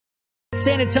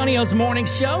San Antonio's morning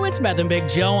show. It's Beth and Big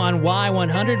Joe on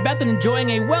Y100. Beth enjoying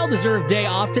a well-deserved day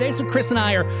off today, so Chris and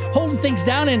I are holding things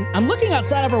down, and I'm looking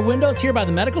outside of our windows here by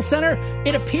the medical center.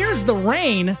 It appears the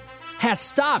rain has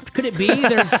stopped. Could it be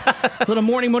there's a little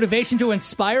morning motivation to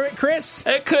inspire it, Chris?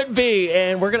 It could be,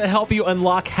 and we're going to help you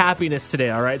unlock happiness today,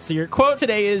 all right? So your quote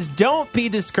today is, don't be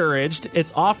discouraged.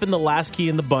 It's often the last key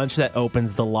in the bunch that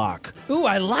opens the lock. Ooh,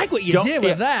 I like what you did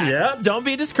with that. Yeah, don't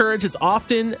be discouraged. It's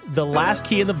often the last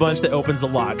key in the bunch that opens the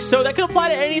lock. So that could apply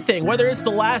to anything, whether it's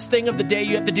the last thing of the day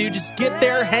you have to do. Just get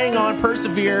there, hang on,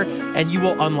 persevere, and you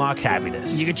will unlock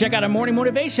happiness. You can check out our morning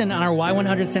motivation on our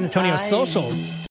Y100 San Antonio socials.